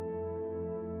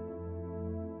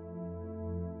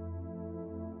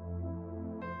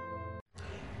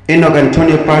Enoch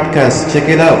Antonio Podcast, check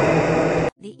it out.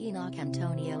 The Enoch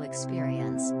Antonio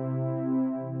Experience.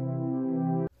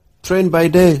 Train by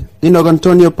day, Enoch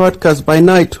Antonio Podcast by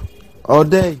night or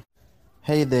day.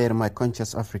 Hey there, my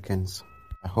conscious Africans.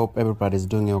 I hope everybody's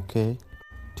doing okay.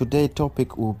 Today's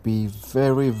topic will be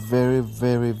very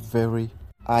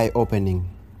eye-opening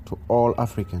to all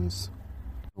Africans.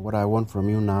 What I want from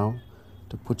you now,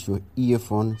 to put your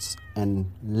earphones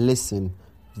and listen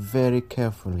very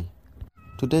carefully.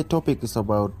 Today's topic is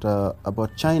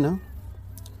about China.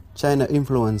 China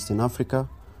influence in Africa,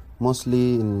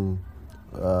 mostly in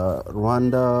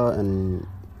Rwanda and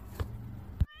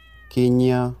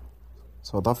Kenya,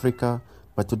 South Africa.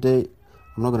 But today,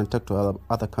 I'm not going to talk to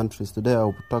other countries. Today, I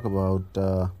will talk about.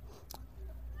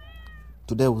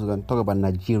 Today, we're going to talk about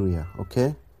Nigeria.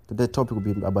 Okay. Today's topic will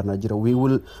be about Nigeria. We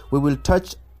will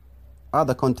touch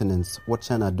other continents, what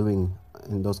China are doing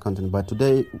in those continents. But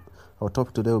today, our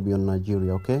topic today will be on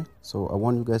Nigeria. Okay. So I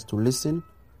want you guys to listen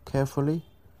carefully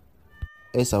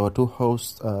as our two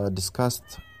hosts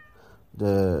discussed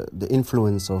the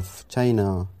influence of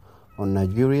China on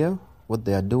Nigeria, what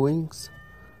they are doing,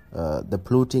 the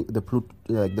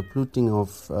polluting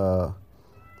of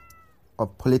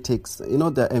politics. You know,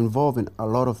 they're involved in a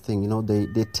lot of things. You know,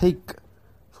 they take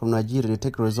from Nigeria, they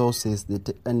take resources,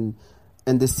 and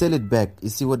they sell it back. You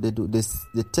see what they do? They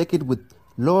take it with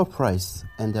lower price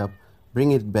and they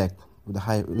bring it back with the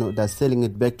high. You know, they're selling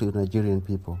it back to Nigerian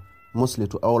people, mostly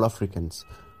to all Africans.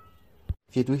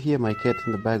 If you do hear my cat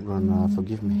in the background,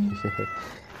 forgive me.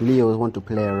 Leo want to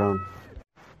play around.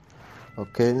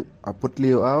 Okay, I put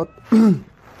Leo out.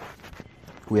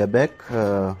 We are back.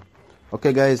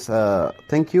 Okay, guys.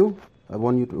 Thank you. I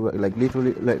want you to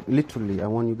literally. I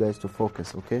want you guys to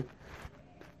focus. Okay.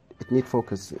 It needs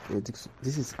focus.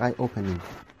 This is eye-opening.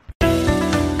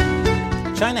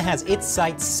 China has its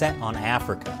sights set on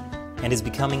Africa and is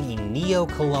becoming a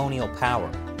neo-colonial power.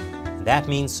 That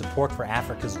means support for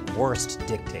Africa's worst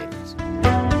dictators.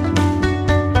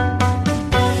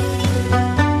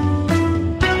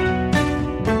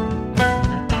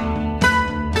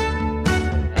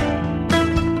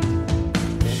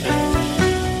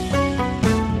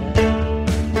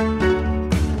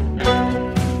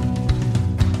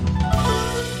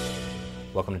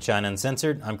 Welcome to China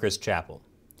Uncensored. I'm Chris Chappell.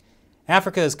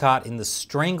 Africa is caught in the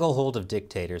stranglehold of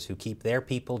dictators who keep their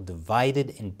people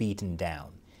divided and beaten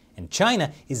down. And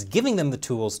China is giving them the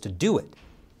tools to do it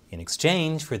in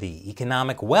exchange for the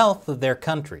economic wealth of their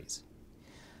countries.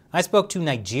 I spoke to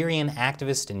Nigerian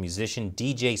activist and musician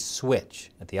DJ Switch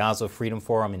at the Oslo Freedom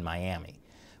Forum in Miami,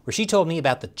 where she told me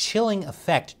about the chilling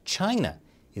effect China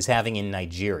is having in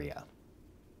Nigeria.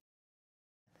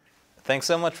 Thanks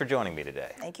so much for joining me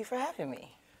today. Thank you for having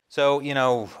me. So, you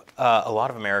know, a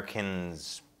lot of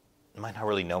Americans might not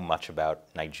really know much about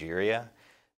Nigeria.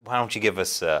 Why don't you give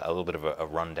us a little bit of a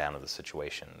rundown of the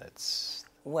situation that's...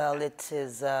 Well, it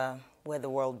is where the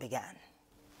world began.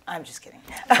 I'm just kidding.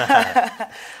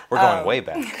 We're going way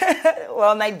back.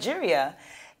 Well, Nigeria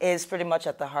is pretty much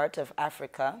at the heart of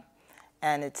Africa,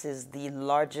 and it is the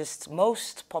largest,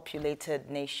 most populated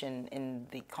nation in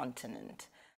the continent.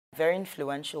 Very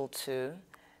influential too,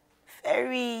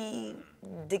 very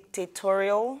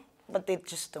dictatorial, but they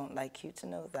just don't like you to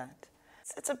know that.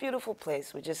 It's a beautiful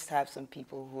place. We just have some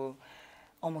people who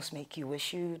almost make you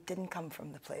wish you didn't come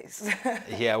from the place.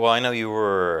 Yeah, well, I know you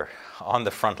were on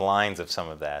the front lines of some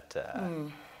of that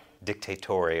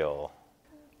dictatorial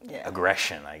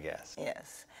aggression, I guess.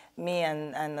 Yes. Me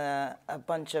and a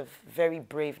bunch of very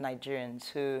brave Nigerians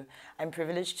who I'm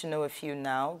privileged to know a few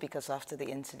now, because after the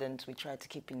incident we tried to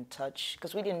keep in touch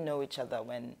because we didn't know each other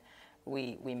when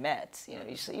we met.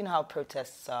 You know how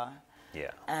protests are.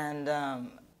 Yeah. And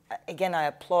again, I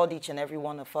applaud each and every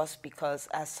one of us, because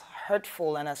as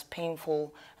hurtful and as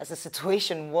painful as the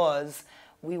situation was,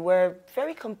 we were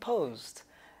very composed.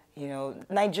 You know,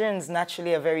 Nigerians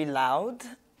naturally are very loud,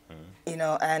 you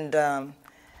know, and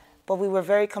but we were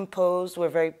very composed, we're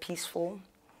very peaceful.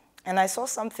 And I saw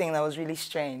something that was really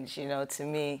strange, you know, to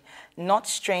me. Not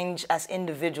strange as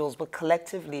individuals, but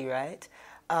collectively, right?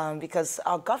 Because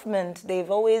our government, they've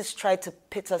always tried to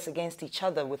pit us against each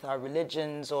other with our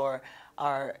religions or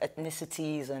our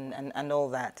ethnicities and all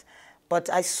that. But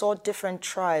I saw different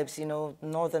tribes, you know,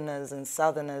 northerners and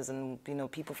southerners and, you know,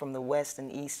 people from the west and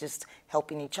east just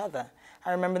helping each other.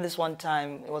 I remember this one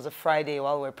time, it was a Friday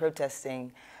while we were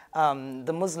protesting,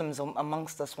 the Muslims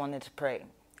amongst us wanted to pray.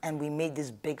 And we made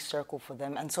this big circle for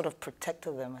them and sort of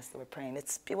protected them as they were praying.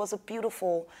 It was a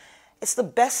beautiful, it's the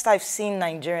best I've seen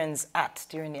Nigerians at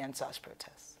during the EndSARS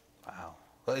protests. Wow.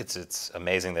 Well, it's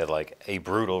amazing that, like, a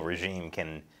brutal regime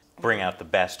can bring out the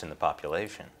best in the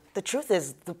population. the truth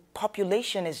is the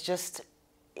population is just,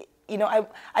 I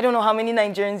don't know how many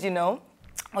Nigerians you know,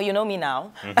 or you know me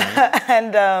now.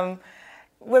 And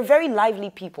we're very lively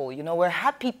people, we're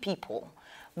happy people.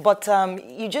 But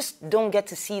you just don't get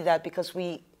to see that because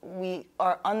we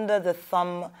are under the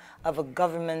thumb of a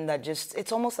government that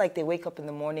it's almost like they wake up in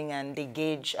the morning and they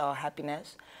gauge our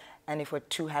happiness. And if we're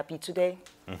too happy today,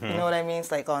 you know what I mean?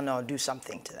 It's like, oh no, do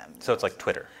something to them. So it's like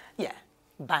Twitter. Yeah.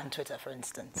 Ban Twitter, for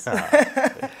instance.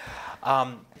 That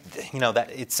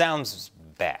it sounds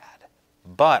bad,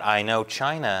 but I know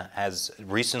China has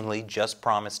recently just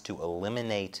promised to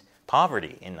eliminate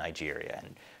poverty in Nigeria,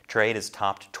 and trade has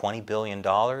topped $20 billion,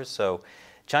 so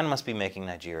China must be making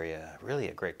Nigeria really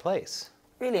a great place.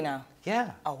 Really now?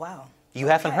 Yeah. Oh, wow. You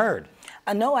haven't heard?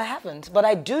 No, I haven't, but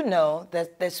I do know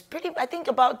that there's I think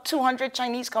about 200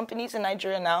 Chinese companies in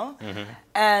Nigeria now,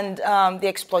 and the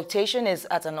exploitation is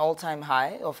at an all-time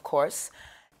high, of course.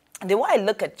 The way I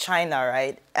look at China,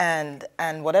 right, and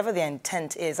whatever their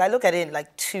intent is, I look at it in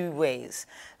like two ways.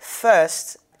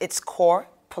 First, it's core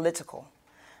political,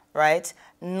 right?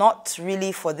 Not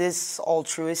really for this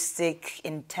altruistic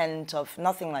intent of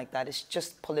nothing like that. It's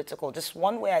just political. Just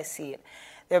one way I see it.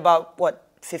 There are about,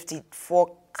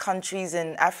 54 countries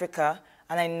in Africa,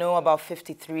 and I know about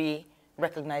 53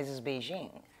 recognizes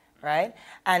Beijing, right?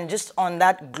 And just on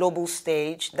that global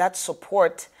stage, that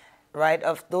support, right,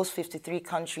 of those 53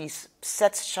 countries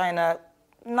sets China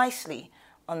nicely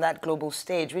on that global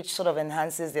stage, which sort of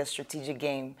enhances their strategic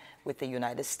game with the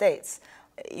United States.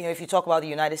 If you talk about the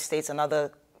United States and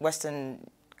other Western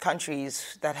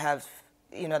countries that have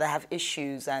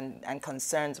issues and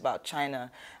concerns about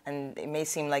China, and it may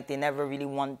seem like they never really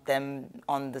want them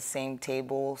on the same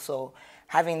table. So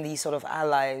having these sort of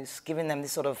allies, giving them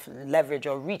this sort of leverage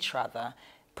or reach rather,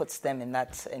 puts them in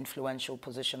that influential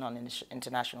position on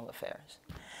international affairs.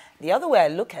 The other way I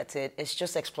look at it is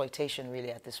just exploitation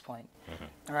really at this point,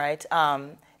 right?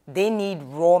 They need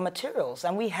raw materials,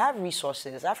 and we have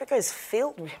resources. Africa is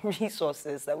filled with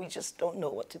resources that we just don't know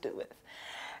what to do with.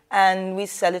 And we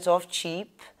sell it off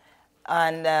cheap,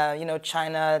 and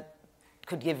China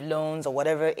could give loans or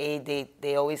whatever aid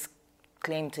they always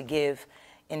claim to give.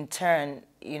 In turn,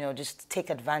 just take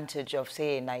advantage of,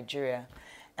 say, Nigeria,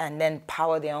 and then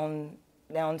power their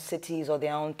own cities or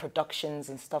their own productions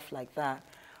and stuff like that,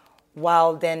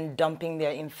 while then dumping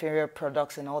their inferior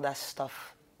products and all that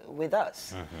stuff with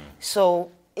us.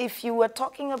 So if you were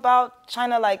talking about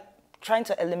China like trying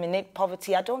to eliminate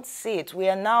poverty, I don't see it. We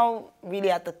are now really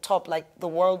at the top, like the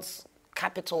world's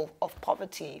capital of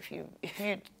poverty. If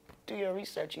you do your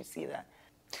research, you see that.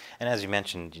 And as you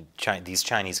mentioned, these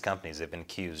Chinese companies have been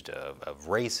accused of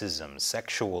racism,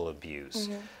 sexual abuse.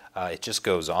 It just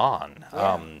goes on.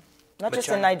 Yeah. Not just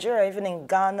in Nigeria, even in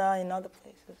Ghana, in other places.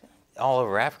 All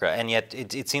over Africa. And yet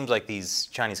it seems like these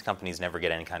Chinese companies never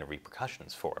get any kind of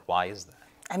repercussions for it. Why is that?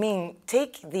 I mean,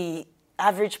 take the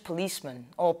average policeman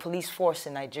or police force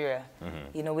in Nigeria,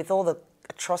 with all the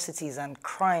atrocities and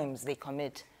crimes they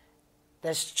commit,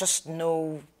 there's just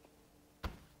no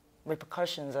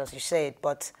repercussions, as you said.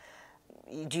 But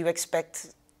do you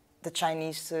expect the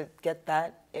Chinese to get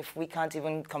that if we can't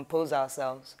even compose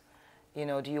ourselves?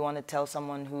 Do you want to tell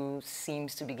someone who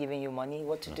seems to be giving you money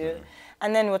what to do?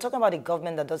 And then we're talking about a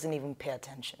government that doesn't even pay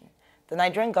attention. The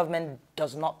Nigerian government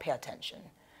does not pay attention.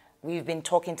 We've been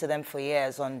talking to them for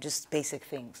years on just basic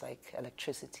things like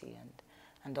electricity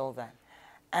and all that.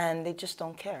 And they just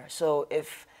don't care. So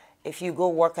if you go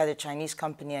work at a Chinese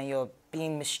company and you're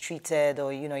being mistreated,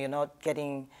 or you're not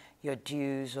getting your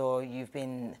dues, or you've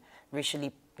been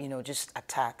racially just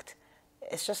attacked,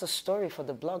 it's just a story for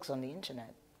the blogs on the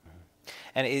internet.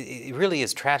 And it really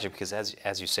is tragic because,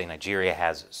 as you say, Nigeria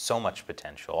has so much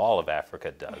potential. All of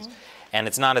Africa does. And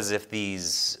it's not as if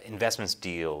these investments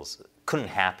deals couldn't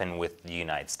happen with the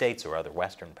United States or other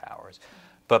Western powers,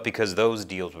 but because those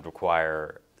deals would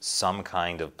require some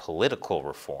kind of political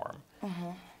reform,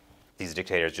 these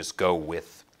dictators just go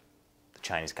with the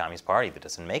Chinese Communist Party that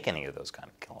doesn't make any of those kind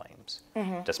of claims,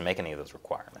 doesn't make any of those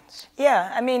requirements.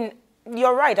 Yeah, I mean,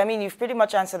 you're right. I mean, you've pretty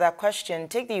much answered that question.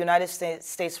 Take the United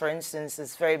States, for instance,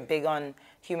 is very big on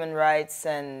human rights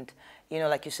and,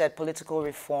 like you said, political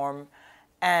reform.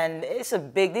 And these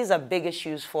are big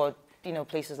issues for,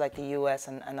 places like the U.S.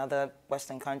 and other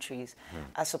Western countries,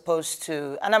 as opposed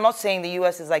to, and I'm not saying the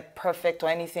U.S. is like perfect or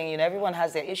anything, everyone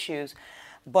has their issues,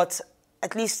 but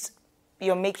at least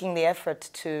you're making the effort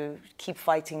to keep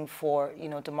fighting for,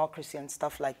 democracy and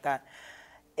stuff like that.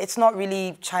 It's not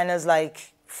really China's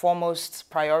foremost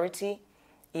priority,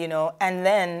 and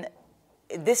then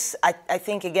this, I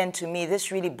think, again, to me,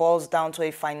 this really boils down to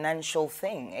a financial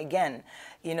thing. Again,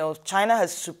 China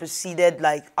has superseded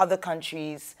like other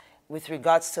countries with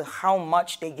regards to how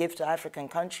much they give to African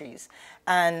countries.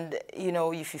 And,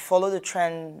 if you follow the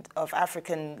trend of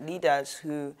African leaders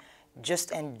who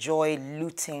just enjoy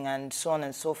looting and so on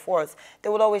and so forth, they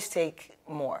would always take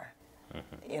more,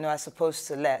 as opposed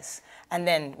to less. And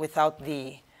then without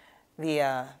the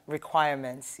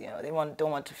requirements, they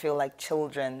don't want to feel like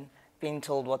children being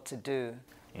told what to do.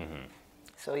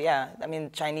 So yeah, I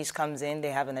mean, Chinese comes in,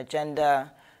 they have an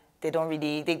agenda. They don't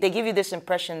really, they give you this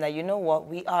impression that,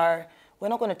 we're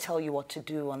not going to tell you what to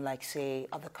do, unlike, say,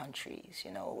 other countries.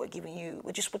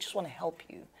 We just want to help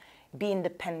you be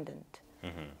independent,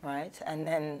 right? And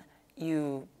then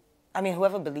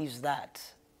whoever believes that,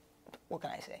 what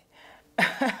can I say?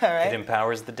 Right? It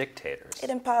empowers the dictators. It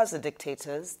empowers the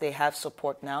dictators. They have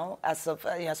support now, as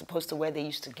opposed to where they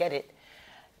used to get it,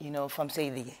 from, say,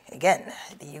 the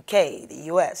UK, the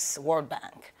US, World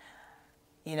Bank.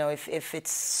 If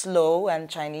it's slow and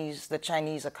the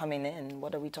Chinese are coming in,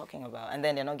 what are we talking about? And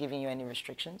then they're not giving you any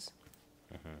restrictions.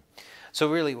 So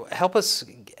really, help us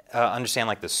understand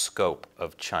like the scope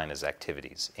of China's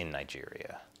activities in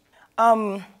Nigeria.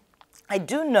 I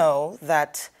do know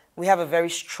that we have a very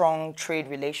strong trade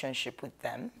relationship with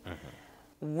them,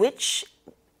 which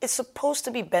is supposed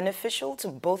to be beneficial to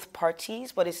both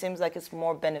parties, but it seems like it's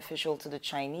more beneficial to the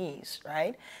Chinese,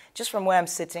 right? Just from where I'm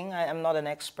sitting, I'm not an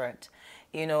expert,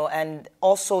 and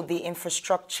also the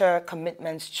infrastructure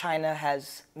commitments China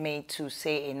has made to,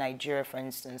 say, in Nigeria, for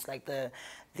instance, like the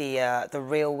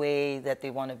railway that they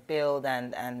want to build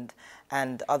and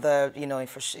other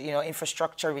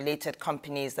infrastructure-related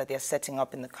companies that they're setting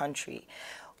up in the country.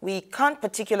 We can't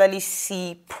particularly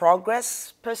see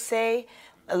progress per se.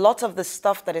 A lot of the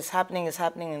stuff that is happening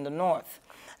in the north.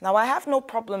 Now, I have no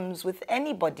problems with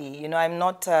anybody. I'm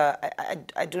not.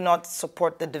 I do not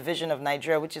support the division of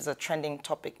Nigeria, which is a trending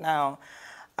topic now.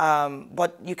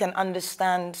 But you can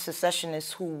understand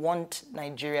secessionists who want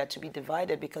Nigeria to be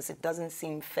divided because it doesn't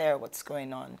seem fair what's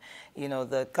going on.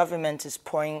 The government is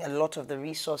pouring a lot of the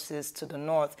resources to the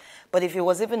north. But if it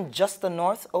was even just the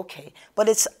north, okay. But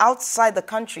it's outside the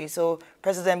country. So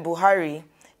President Buhari,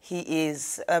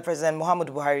 President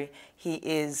Muhammadu Buhari, he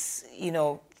is,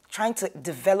 trying to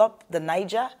develop the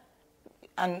Niger.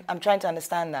 And I'm trying to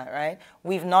understand that, right?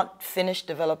 We've not finished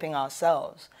developing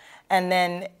ourselves. And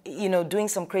then, doing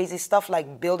some crazy stuff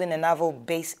like building a naval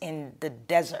base in the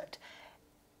desert.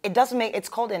 It's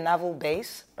called a naval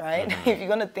base, right? If you're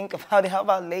going to think about it, how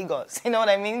about Lagos? You know what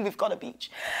I mean? We've got a beach.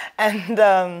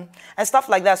 And stuff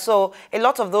like that. So a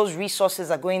lot of those resources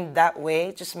are going that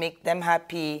way, just make them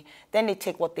happy. Then they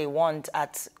take what they want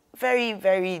at very,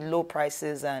 very low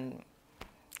prices. And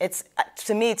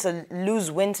to me, it's a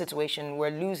lose-win situation.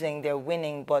 We're losing, they're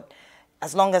winning, but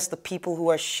as long as the people who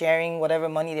are sharing whatever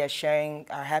money they're sharing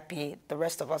are happy, the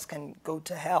rest of us can go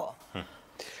to hell.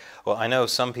 Well, I know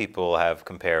some people have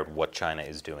compared what China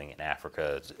is doing in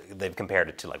Africa. They've compared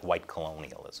it to like white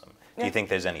colonialism. Do you think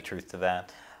there's any truth to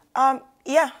that?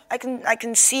 Yeah, I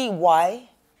can see why,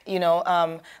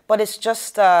 but it's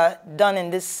just done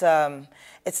in this.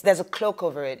 There's a cloak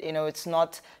over it. It's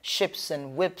not ships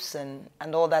and whips and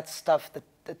all that stuff.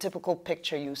 The typical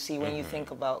picture you see when you think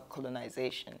about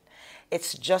colonization.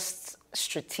 It's just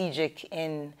strategic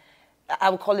I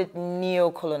would call it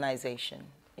neo-colonization,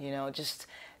 just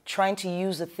trying to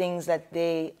use the things that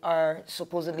they are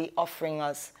supposedly offering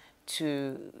us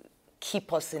to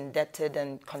keep us indebted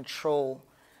and control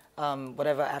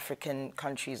whatever African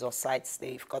countries or sites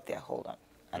they've got their hold on.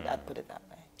 And I'd put it that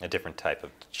way. A different type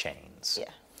of chains. Yeah.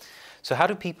 So how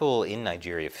do people in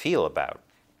Nigeria feel about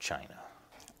China?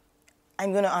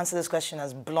 I'm going to answer this question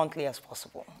as bluntly as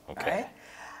possible. Okay. Right?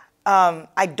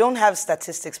 I don't have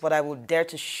statistics, but I would dare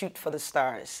to shoot for the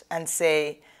stars and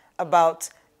say about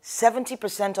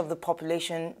 70% of the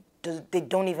population, they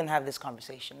don't even have this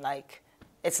conversation. Like,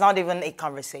 it's not even a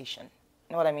conversation.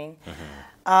 You know what I mean?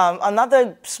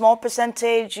 Another small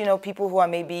percentage, people who are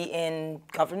maybe in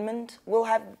government will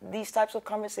have these types of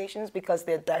conversations because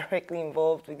they're directly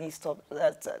involved with these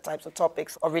types of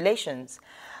topics or relations.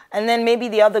 And then maybe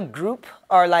the other group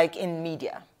are like in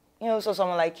media. So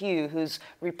someone like you who's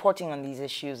reporting on these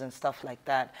issues and stuff like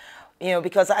that.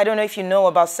 Because I don't know if you know,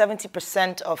 about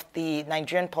 70% of the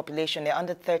Nigerian population, they're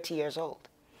under 30 years old.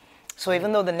 So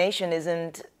even though the nation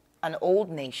isn't an old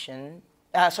nation,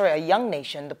 a young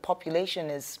nation, the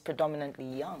population is predominantly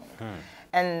young.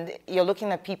 And you're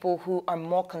looking at people who are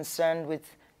more concerned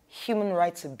with human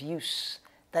rights abuse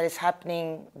that is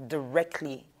happening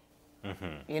directly,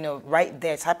 right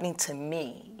there. It's happening to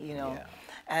me, Yeah.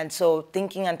 And so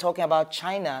thinking and talking about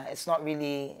China, it's not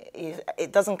really,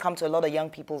 it doesn't come to a lot of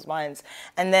young people's minds.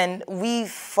 And then we,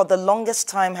 for the longest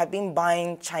time, have been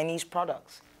buying Chinese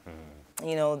products.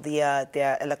 You know,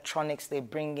 their electronics they're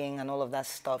bringing and all of that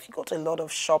stuff. You go to a lot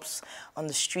of shops on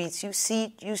the streets, you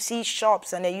see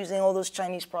shops and they're using all those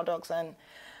Chinese products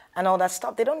and all that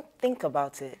stuff. They don't think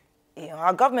about it. You know,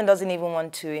 our government doesn't even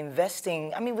want to invest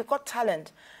in, I mean, we've got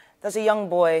talent. There's a young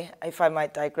boy, if I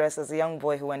might digress, there's a young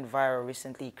boy who went viral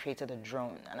recently, he created a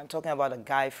drone. And I'm talking about a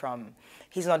guy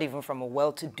he's not even from a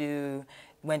well-to-do,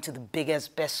 went to the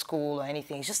biggest, best school or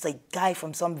anything. He's just a guy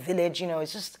from some village, you know,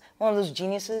 it's just one of those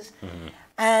geniuses. Mm-hmm.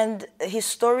 And his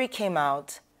story came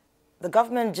out. The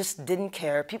government just didn't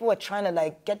care. People were trying to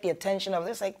like get the attention of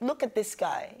this, like, look at this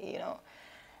guy, you know.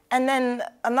 And then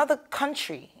another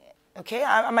country, okay,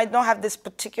 I might not have this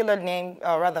particular name,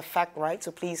 or rather fact right,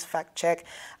 so please fact check.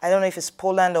 I don't know if it's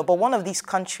Poland but one of these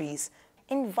countries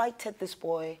invited this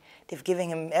boy. They've given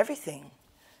him everything.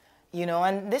 You know,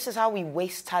 and this is how we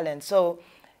waste talent. So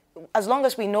as long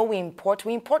as we know we import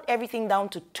everything down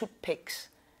to toothpicks.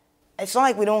 It's not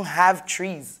like we don't have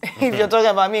trees. If you're talking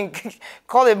about, I mean,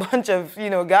 call a bunch of, you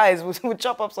know, guys, we'll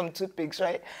chop up some toothpicks,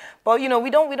 right? But, you know, we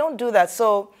don't do that.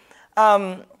 So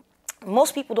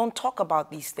most people don't talk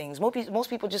about these things. Most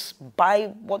people just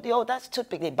buy that's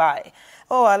toothpick, they buy.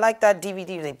 Oh, I like that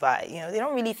DVD, they buy. You know, they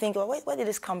don't really think, oh, where did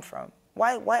this come from?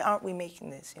 Why aren't we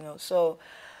making this, you know? So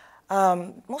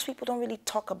most people don't really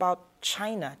talk about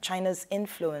China's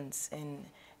influence.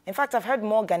 In fact, I've heard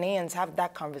more Ghanaians have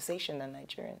that conversation than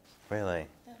Nigerians. Really?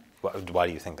 Yeah. Why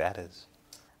do you think that is?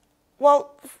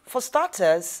 Well, for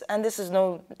starters, and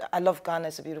I love Ghana,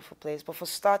 it's a beautiful place, but for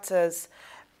starters,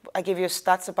 I give you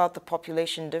stats about the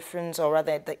population difference, or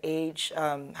rather the age,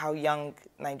 how young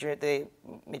the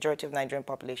majority of Nigerian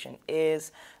population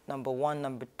is, number one.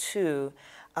 Number two,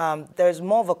 there's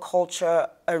more of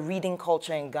a reading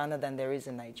culture in Ghana than there is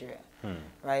in Nigeria,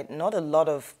 right? Not a lot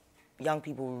of young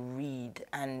people read,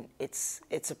 and it's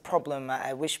a problem.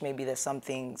 I wish maybe there's some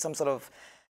sort of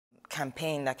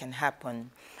campaign that can happen.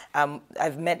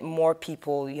 I've met more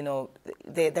people, you know,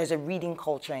 there's a reading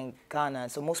culture in Ghana,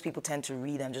 so most people tend to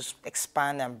read and just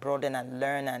expand and broaden and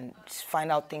learn and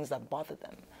find out things that bother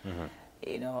them,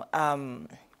 you know.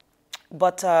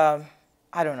 But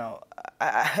I don't know.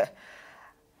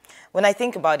 When I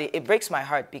think about it, it breaks my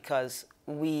heart because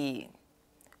we're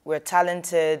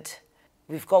talented,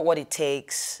 we've got what it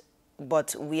takes,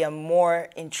 but we are more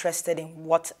interested in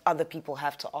what other people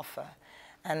have to offer.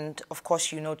 And of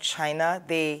course, you know, China,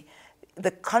 the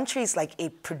country is like a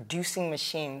producing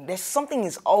machine. There's something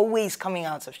is always coming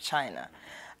out of China.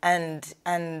 And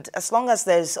as long as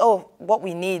there's, what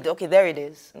we need, okay, there it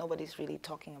is. Nobody's really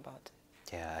talking about it.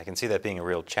 Yeah, I can see that being a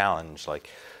real challenge. Like,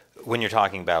 when you're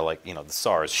talking about, like, you know, the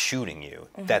SARS shooting you,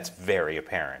 that's very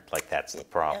apparent. Like, that's the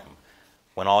problem. Yeah.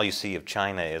 When all you see of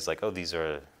China is like, these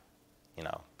are, you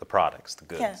know, the products, the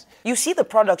goods. Yeah. You see the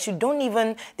products, you don't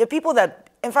even, there are people that,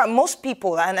 in fact, most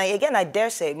people, and I dare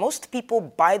say, most people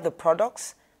buy the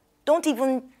products, don't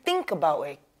even think about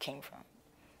where it came from.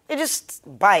 They just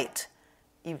buy it.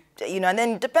 You know, and then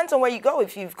it depends on where you go.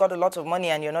 If you've got a lot of money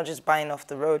and you're not just buying off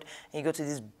the road, and you go to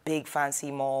these big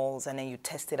fancy malls and then you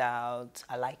test it out,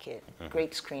 I like it,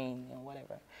 great screen, you know,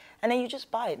 whatever. And then you just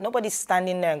buy it. Nobody's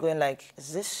standing there and going like,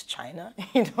 is this China?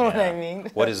 You know what I mean?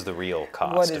 What is the real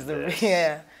cost of this?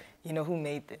 Yeah. You know, who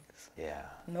made this? Yeah.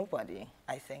 Nobody,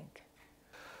 I think.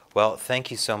 Well,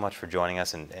 thank you so much for joining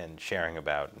us and sharing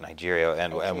about Nigeria.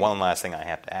 And one last thing I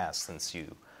have to ask, since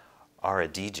you are a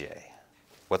DJ,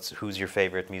 who's your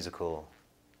favorite musical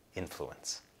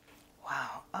influence?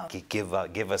 Wow. Give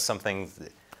us something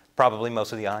that probably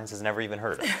most of the audience has never even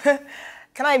heard of.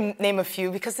 Can I name a few?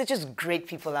 Because they're just great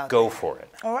people out there. Go for it.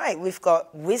 All right. We've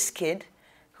got Wizkid,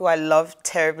 who I love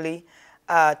terribly,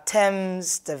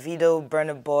 Tems, Davido,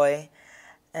 Burna Boy,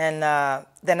 and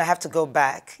then I have to go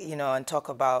back, you know, and talk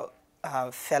about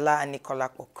Fela and Nicola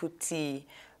Okuti,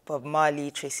 Bob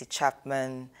Marley, Tracy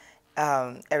Chapman,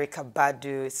 Erykah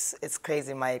Badu. It's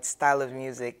crazy. My style of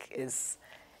music is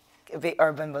a bit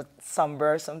urban but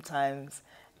somber sometimes,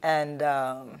 and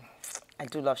I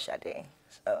do love Sade.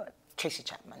 So, Tracy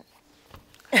Chapman.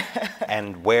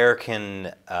 And where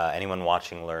can anyone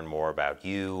watching learn more about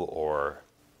you or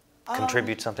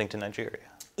contribute something to Nigeria?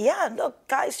 Yeah, look,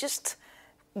 guys, just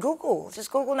Google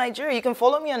Nigeria. You can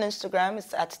follow me on Instagram.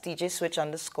 It's at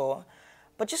DJSwitch_.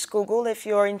 But just Google if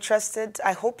you're interested.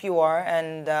 I hope you are,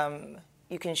 and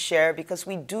you can share, because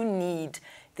we do need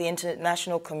the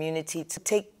international community to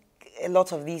take a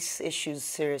lot of these issues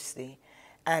seriously.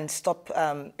 and stop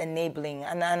enabling.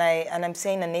 And I'm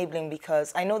saying enabling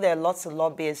because I know there are lots of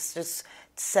lobbyists just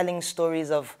selling stories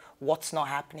of what's not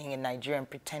happening in Nigeria and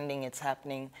pretending it's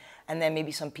happening. And then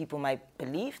maybe some people might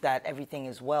believe that everything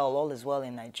is well, all is well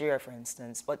in Nigeria, for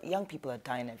instance. But young people are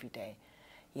dying every day.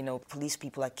 You know, police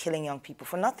people are killing young people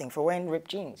for nothing, for wearing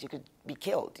ripped jeans. You could be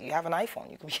killed. You have an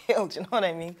iPhone, you could be killed, you know what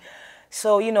I mean?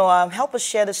 So, you know, help us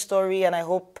share the story, and I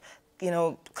hope, you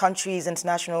know, countries,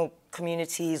 international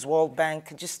communities, World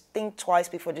Bank, just think twice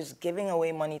before just giving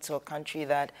away money to a country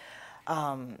that,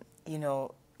 you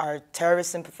know, are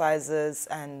terrorist sympathizers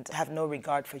and have no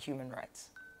regard for human rights.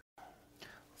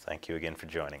 Thank you again for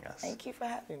joining us. Thank you for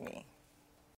having me.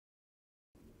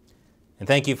 And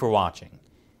thank you for watching.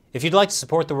 If you'd like to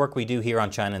support the work we do here on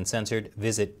China Uncensored,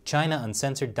 visit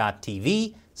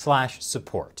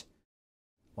chinauncensored.tv/support.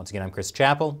 Once again, I'm Chris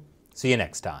Chappell. See you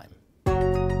next time.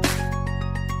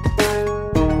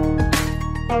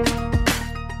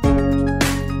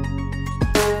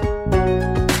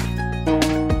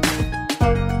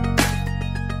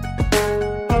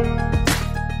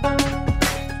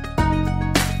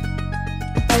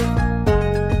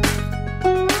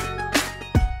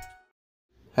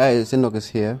 Hi, Sinok is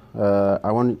here.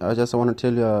 I just want to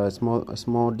tell you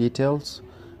small details.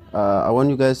 I want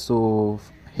you guys to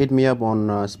hit me up on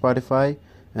Spotify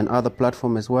and other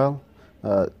platforms as well.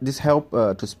 This help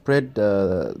to spread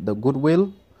the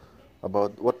goodwill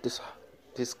about what this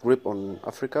grip on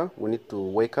Africa. We need to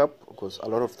wake up because a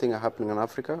lot of things are happening in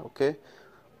Africa. Okay,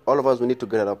 all of us, we need to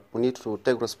get up. We need to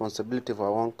take responsibility for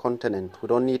our own continent. We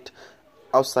don't need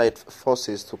outside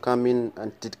forces to come in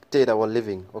and dictate our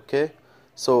living. Okay.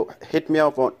 So hit me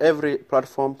up on every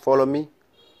platform, follow me.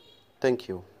 Thank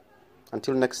you.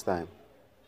 Until next time.